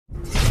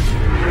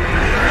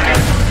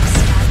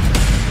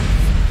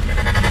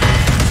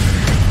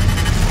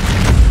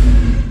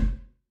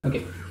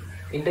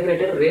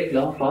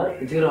For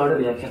zero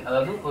order reaction.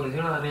 அதாவது ஒரு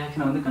zero order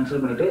ரியாக்ஷனை வந்து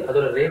கன்சிடர் பண்ணிட்டு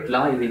அதோட ரேட்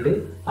லா எழுதிட்டு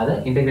அதை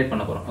இன்டெகிரேட்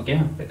பண்ண போகிறோம். Okay,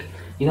 right.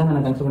 இதான்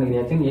நான் கன்சிடர் பண்ணி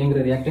ரியாக்ஷன்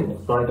ஏங்கிற ரியாக்ஷன்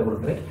ப்ராடக்ட்டை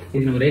கொடுக்குறேன்.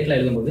 இது நம்ம ரேட்ல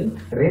எழுதும்போது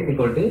ரேட்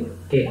ஈக்குவல் டு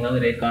கே,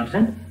 அதாவது ரேட்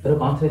கான்ஸ்டன்ட் ஒரு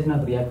கான்சன்ட்ரேஷன்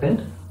ஆஃப்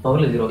ரியாக்டன்ட்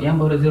பவரில் ஜீரோ. ஏன்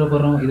பவர் ஜீரோ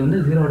போடுறோம்? இது வந்து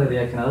ஜீரோ ஆர்டர்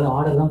ரியாக்ஷன், அதாவது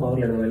ஆர்டர் தான்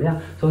பவரில் எழுதுவோம் இல்லையா?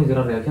 So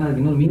zero reaction.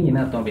 அதுக்கு இன்னொரு மீனிங்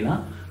என்ன அர்த்தம் அப்படின்னா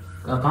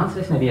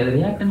கான்சன்ட்ரேஷன் அது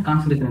ரியாக்டன்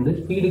கான்சன்ட்ரேஷன் வந்து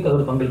ஸ்பீடுக்கு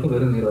அவர் பங்களிப்பு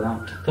வெறும் ஜீரோ தான்.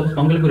 சப்போஸ்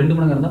பங்களிப்பு 2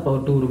 மடங்கு இருந்தால்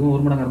பவர் 2 இருக்கும்,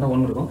 1 மடங்கு இருந்தால்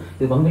 1 இருக்கும்.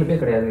 இது பங்களிப்பே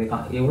கிடையாது.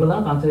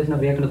 எவ்வளோதான் கான்சன்ட்ரேஷன்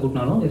ஆஃப் ரியாக்டன்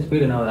கூட்டினாலும்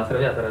ஸ்பீடு நான்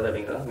அசரவே அசராது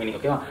அப்படிங்கிறத மீனிங்.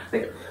 ஓகேவா,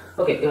 ரைட்.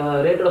 ஓகே,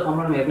 ரேட்டோட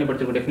ஃபார்முலா நம்ம ஏற்கனவே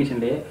படிச்சிருக்கோம்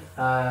டெஃபினிஷன்லேயே.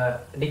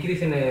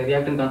 Decrease in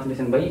ரியாக்டன்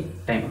concentration by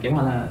time.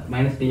 ஓகேவா,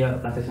 minus D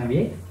concentration of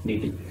A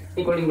DD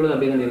equalling கூட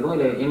அப்படியே தான் இருக்கும்.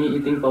 இல்லை எனி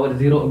திங் பவர்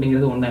ஜீரோ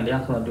அப்படிங்கிறது ஒன்று இல்லையா?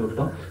 ஸோ அப்படி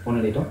விட்டோம், ஒன்று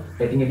எழுதிட்டோம்.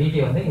 ரைட். இங்கே டிடி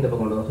வந்து இந்த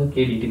பக்கம் கொண்டு வரும். ஸோ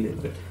கே டிடி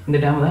இருக்குது. இந்த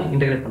டேம் தான்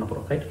இன்டெகிரேட் பண்ண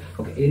போகிறோம். ரைட்.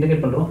 ஓகே,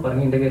 இன்டெகிரேட் பண்ணுறோம்.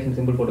 பாருங்கள், இன்டெகிரேஷன்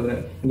சிம்பிள்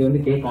போட்டுக்கிறேன். இங்கே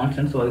வந்து கே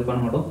கான்ஸ்டன்ட், ஸோ அது பண்ண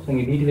மாட்டோம். ஸோ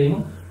இங்கே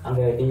டிடிலையும்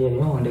அங்கே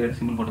டிஏலையும் இன்டெகிரேட்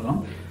சிம்பிள்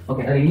போட்டுக்கிறோம்.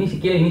 ஓகே, அது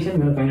இனிஷியல்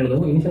மேலே ஃபைனல்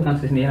எழுதுவோம். இனிஷியல்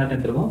கான்சன்ட்ரேஷன் ஏ நாட்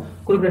எடுத்துருக்கோம்.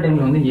 குறிப்பிட்ட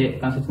டைமில் வந்து ஏ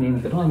கான்சன்ட்ரேஷன் ஏ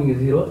எடுத்துரும். அது இங்கே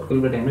ஜீரோ,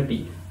 குறிப்பிட்ட டைமில் D.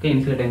 Okay,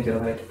 initial time zero.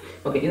 Right.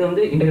 Okay, இது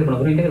வந்து இன்டெகிரேட் பண்ண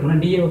போகிறோம். இன்டெகிரேட்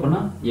பண்ணால் டிஏ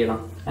பண்ணால் ஏ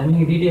தான், அது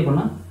நீங்கள் டிடிஏ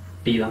பண்ணால்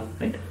டி தான்.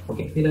 ரைட்.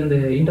 ஓகே, இதில்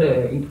இந்த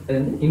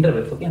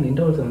இன்டர்வல்ஸ். ஓகே, அந்த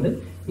இன்டர்வல்ஸ் வந்து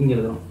இங்கே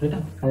எழுதுறோம். ரைட்டா,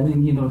 அது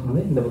இங்கே இன்டர்வல்ஸ்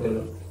வந்து இந்த பக்கம்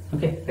எழுதுறோம்.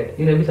 Okay, right.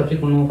 இதில் எப்படி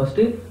சப்ஸ்டிட் பண்ணுவோம்?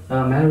 ஃபஸ்ட்டு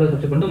மேலே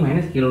சப்ஸ்டிட் பண்ணிட்டு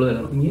மைனஸ் கீழே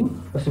எழுதணும். இங்கேயும்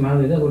ஃபஸ்ட்டு மேலே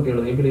எழுது, ஒரு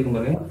கீழே எப்படி இருக்கும்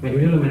பாருங்க.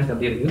 வெளியில் மைனஸ்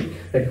அப்படியே இருக்குது.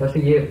 ரைட்.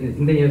 ஃபஸ்ட்டு ஏ,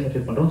 இந்த ஏ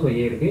சப்ஸ்டிட் பண்ணுறோம். ஸோ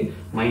ஏ இருக்குது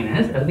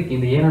மைனஸ், அடுத்து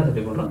இந்த ஏ நாட்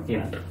சப்ஸ்டிட் பண்ணுறோம்,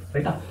 ஏ நாட்.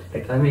 ரைட்டா,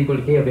 ரைட். அதுமாதிரி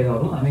ஈக்குவல் கே அப்படியே தான்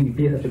வரும். அதுமாதிரி இங்கே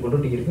டிஏ சப்ஸ்டிட்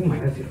பண்ணுறோம், டி இருக்குது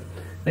minus zero.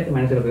 Right,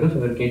 minus zero போயிடும். ஸோ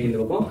ஒரு கேடி இந்த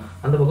பக்கம்,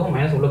 அந்த பக்கம்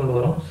மைனஸ் உள்ள கொண்டு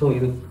வரும். ஸோ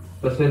இது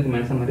ப்ளஸ்ல இருக்குது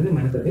மைனஸாக மாறிடுது,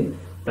 மைனஸ்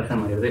இருக்குது ப்ளஸ்ஸாக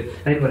மாறிடுது.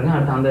 ரைட். பாருங்க,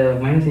 அடுத்து அந்த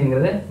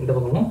மைனஸ்ங்கிறத இந்த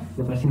பக்கமும்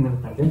இந்த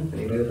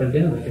ப்ளஸ்ங்கிறது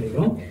ஃப்ரண்ட்லேயே நம்ம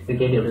வச்சுருக்கோம். இது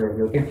கேடி அப்படி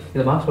இருக்குது. ஓகே,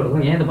 இந்த பாக்ஸ்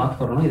போட்டுக்கிறோம். ஏன் இந்த பாக்ஸ்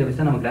போடுறோம்? இதை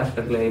வச்சு நம்ம கிராஃப்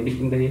கட்டில் எப்படி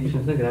இந்த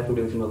எஃபிஷியன்ஸில் கிராஃப்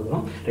எப்படி வச்சு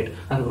பார்க்குறோம். ரைட்.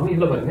 அதுக்கப்புறம்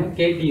இதில் பாருங்க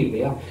கேடி இருக்கு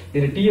இல்லையா?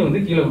 இதில் டீயை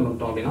வந்து கீழே கொண்டு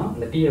வந்துட்டோம் அப்படின்னா,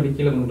 அந்த டீ அப்படி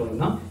கீழே கொண்டு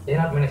வந்தோம்னா ஏ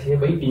நாட் மைனஸ் ஏ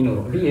பை டீன்னு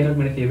வரும். D A naught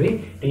minus A by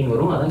டீன்னு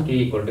வரும். அதான் கே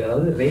ஈக்குவல் டு,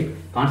 அதாவது ரேட்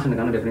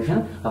கான்ஸ்டன்ட்கான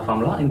டெஃபினிஷன்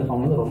ஃபார்முலா. இந்த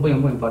ஃபார்முலா ரொம்ப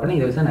இம்பார்ட்டன்ட்.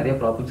 இதை வச்சு நிறைய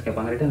ப்ராப்ளம்ஸ்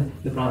கேட்பாங்க. ரைட்.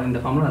 இந்த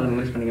ஃபார்முலா நல்லா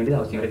மெமரைஸ் பண்ணிக்க வேண்டியது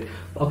அவசியம். ரைட்.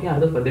 ஓகே,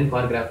 அடுத்து தென்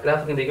ஃபார்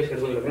கிராஃப்க்கு இந்த ஈக்குவேஷன்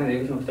எடுத்து இந்த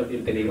ஈக்குவேஷன்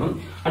ஃபஸ்ட் தெரியும்.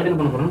 அடுத்து என்ன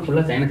பண்ண போகிறோம்?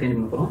 ஃபுல்லாக சைனை சேஞ்ச்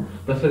பண்ண போகிறோம்.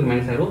 ப்ளஸ்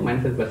மைனஸ் ஆயிரும்,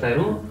 மைனஸ் ப்ளஸ்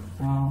ஆயிரும்,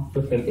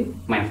 ப்ளஸ்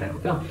மைனஸ் ஆயிரும்.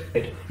 Okay,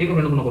 right. இப்போ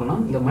என்ன பண்ண போகிறோம்னா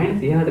இந்த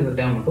மைனஸ் ஏ நாட்டுக்கு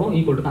டைம் மட்டும்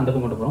ஈக்குவல் டு அந்த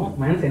பக்கம் கொண்டு போகிறோம்.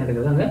 மைனஸ் ஏ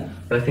நாட்டுக்கு அங்கே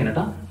ப்ளஸ் ஏ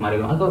நாட்டாக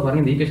மாறிடும். அதுக்கு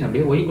பாருங்க, இந்த ஈக்குவேஷன்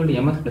அப்படியே Y equal to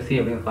MS plus C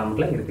அப்படிங்கிற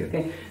ஃபார்முலா இருக்குது.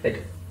 Okay, right.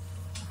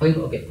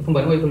 ஓகே, இப்போ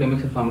பாருங்க, Y equal to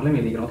MS formula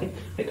எழுதிக்கிறோம். Okay,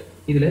 right.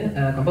 இதில்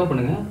கம்பேர்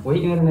பண்ணுங்க.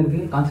 ஒய்க்கு வேறு என்ன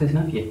இருக்குது?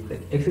 கான்சன்ட்ரேஷன் ஆஃப் ஏ.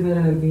 எக்ஸுக்கு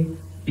வேறு என்ன இருக்குது?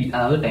 டி,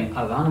 அதாவது டைம்.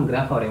 அதுதான் நம்ம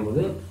கிராஃப்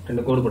வரையும்போது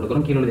ரெண்டு கோடு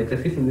போட்டுக்கிறோம். கீழே உள்ள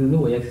எக்ஸஸ், இது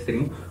வந்து ஒய் ஆக்சிஸ்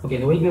தெரியும். ஓகே,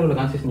 இந்த ஒய்க்கு உள்ள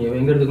கான்சன்ட்ரேஷன்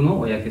எங்கே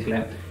எடுத்துக்கணும்? ஒய் ஆக்சிஸில்.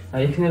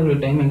 எக்ஸ் உள்ள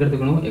டைம் எங்கே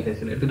எடுத்துக்கணும்? எக்ஸ்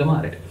ஆக்சிஸில் எடுத்துக்கிட்டோமா?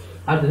 ரைட்.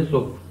 அடுத்தது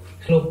ஸ்லோப்.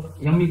 ஸ்லோப்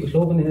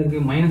ஸ்லோப் வந்து என்ன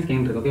இருக்குது? மைனஸ் கேன்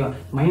இருக்குது. ஓகேவா,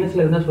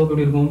 மைனஸில் இருந்தால் ஸ்லோப்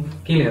எப்படி இருக்கும்?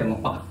 கீழே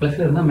இறங்கும்.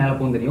 ப்ளஸில் இருந்தால் மேலே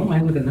போகும் தெரியும்.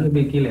 மைனஸில் இருந்தாலும்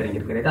இப்படி கீழே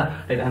இறங்கிருக்கு. ரைட்டா,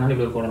 ரைட். அதனால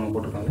இப்படி ஒரு கோடு நம்ம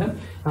போட்டிருக்காங்க.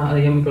 அது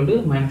எம் ஈக்குவல் டு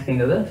மைனஸ்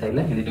கேங்கிறத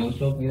சைடில் எழுதிட்டோம்.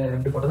 ஸ்லோப் இதை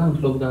எப்படி போட்டால் தான்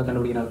ஸ்லோப்புக்காக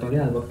கண்டுபிடிக்கிற அர்த்தம்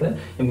இல்லையா? அது பக்கத்தில்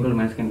எம் ஈக்குவல்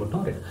மைனஸ் கேன்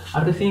போட்டோம். ரைட்.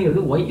 அடுத்து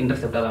சிங்கிறது ஒய்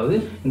இன்டர்செப்ட். அதாவது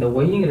இந்த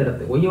ஒய்ங்கிற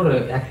இடத்து ஒய்யோட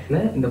ஆக்சிஸில்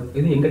இந்த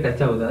இது எங்கே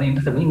டச் ஆகுது, அதாவது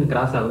இன்டர்செப்ட் இங்கே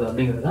கிராஸ் ஆகுது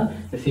அப்படிங்கிறது தான்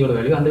இந்த சியோட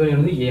வேல்யூ. அந்த வேல்யூ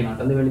வந்து ஏ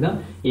நாட். அந்த வேல்யூ தான்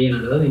ஏ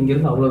நாட். அதாவது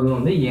இங்கிருந்து அவ்வளோ தூரம்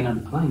வந்து ஏ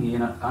நாட் தான். ஏ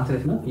not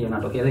concentration A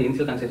not. Okay, அதாவது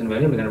இனிஷியல் கான்சன்ட்ரேஷன்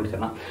வேல்யூ அப்படி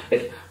கண்டுபிடிச்சிடலாம்.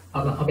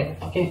 அதான். ஓகே,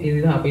 ஓகே,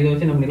 இதுதான். அப்போ இதை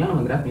வச்சு என்ன பண்ணிக்கலாம்?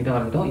 நம்ம கிராஃப் நீட்டாக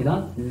வரைஞ்சிட்டோம்.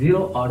 இதான் ஜீரோ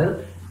ஆர்டர்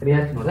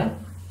ரியாக்ஷனோட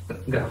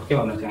கிராஃப். ஓகே,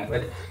 வச்சுக்கோங்க.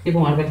 ரைட்.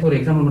 இப்போ அடுத்த ஒரு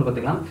எக்ஸாம்பிள்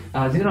பார்த்துக்கலாம்.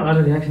 ஜீரோ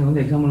ஆர்டர் ரியாக்ஷன்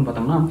வந்து எக்ஸாம்பிள்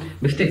பார்த்தோம்னா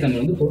பெஸ்ட்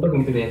எக்ஸாம்பிள் வந்து ஃபோட்டோ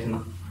கெமிக்கல் ரியாக்ஷன்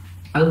தான்.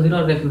 அது ஜீரோ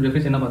ஆர்டர் ரியாக்ஷன்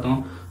டெஃபினிஷன் என்ன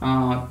பார்த்தோம்?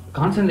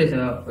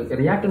 கான்சன்ட்ரேஷன்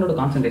ரியாக்டனோட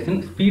கான்சன்ட்ரேஷன்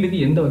ஸ்பீடுக்கு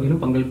எந்த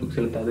வகையிலும் பங்களிப்பு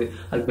செலுத்தாது.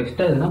 அது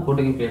பெஸ்ட்டாக எதுனா ஃபோட்டோ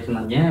கெமிக்கல் ரியாக்ஷன்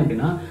தான். ஏன்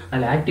அப்படின்னா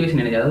அதில்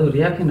ஆக்டிவேஷன் எனர்ஜி, அதாவது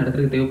ரியாக்ஷன்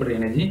நடக்கிறதுக்கு தேவைப்படுற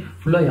எனர்ஜி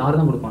ஃபுல்லாக யார்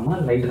தான் கொடுப்பாங்கன்னா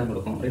லைட் தான்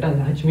கொடுக்கும். ரைட்டா,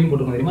 அது ஹெச்மி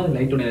போட்டுக்கோங்க தெரியுமா? அது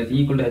லைட்டோட எனர்ஜி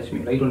ஈக்குவல் டு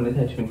ஹெச்மி. லைட்டோட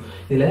எனர்ஜி ஹெச்மி.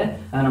 இதில்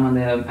நம்ம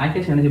அந்த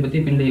ஆக்டிவேஷன் எனர்ஜி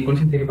பற்றி பின்னாடி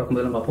கொஸ்டின் தேடி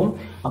பார்க்கும்போது பார்ப்போம்.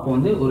 அப்போ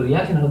வந்து ஒரு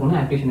ரியாக்ஷன்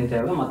நடக்கணும்னா ஆக்டிவேஷன் எனர்ஜி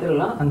தேவை.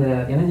 மற்றவெல்லாம் அந்த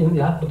எனர்ஜி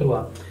வந்து யார்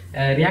கொடுத்துருவா?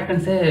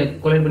 ரியாக்டன்ஸை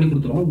கொலைட் பண்ணி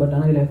கொடுத்துருவோம். பட்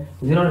ஆனால் இதில்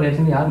ஜீரோ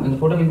ரியாக்ஷன் யார், இந்த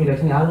ஃபோட்டோ கெமிக்கல்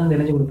ரியாக்ஷன் யார் தான்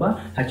எனர்ஜி கொடுப்பா?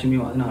 ஹெச்மியூ.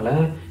 அதனால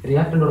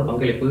ரியாக்டனோட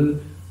பங்களிப்பு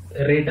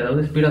ரேட்,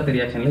 அதாவது ஸ்பீட் ஆஃப் த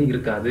ரியாக்ஷனில்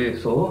இருக்காது.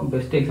 So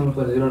best example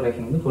for zero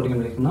reaction வந்து ஃபோட்டோ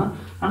கெமிக்கல் ரியாக்ஷன் தான்.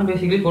 ஆனால்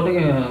பேசிக்கலி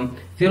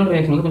ஜீரோ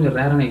ரியாக்ஷன் வந்து கொஞ்சம்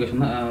ரேரான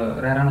ஈக்குவேஷன் தான்,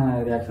 ரேரான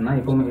ரியாக்ஷன் தான்.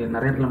 எப்போவுமே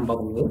நிறைய இடத்துல நம்ம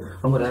பார்க்கும்போது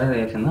ரொம்ப ரேரான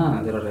ரியாக்ஷன் தான்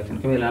ஜீரோ ரியாக்ஷன்.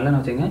 ஓகே, நல்லா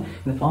வச்சுங்க.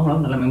 இந்த ஃபார்முலா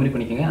நல்லா மெமரி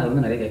பண்ணிக்கோங்க. அது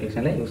வந்து நிறைய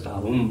கேல்குலேஷனில் யூஸ்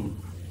ஆகும்.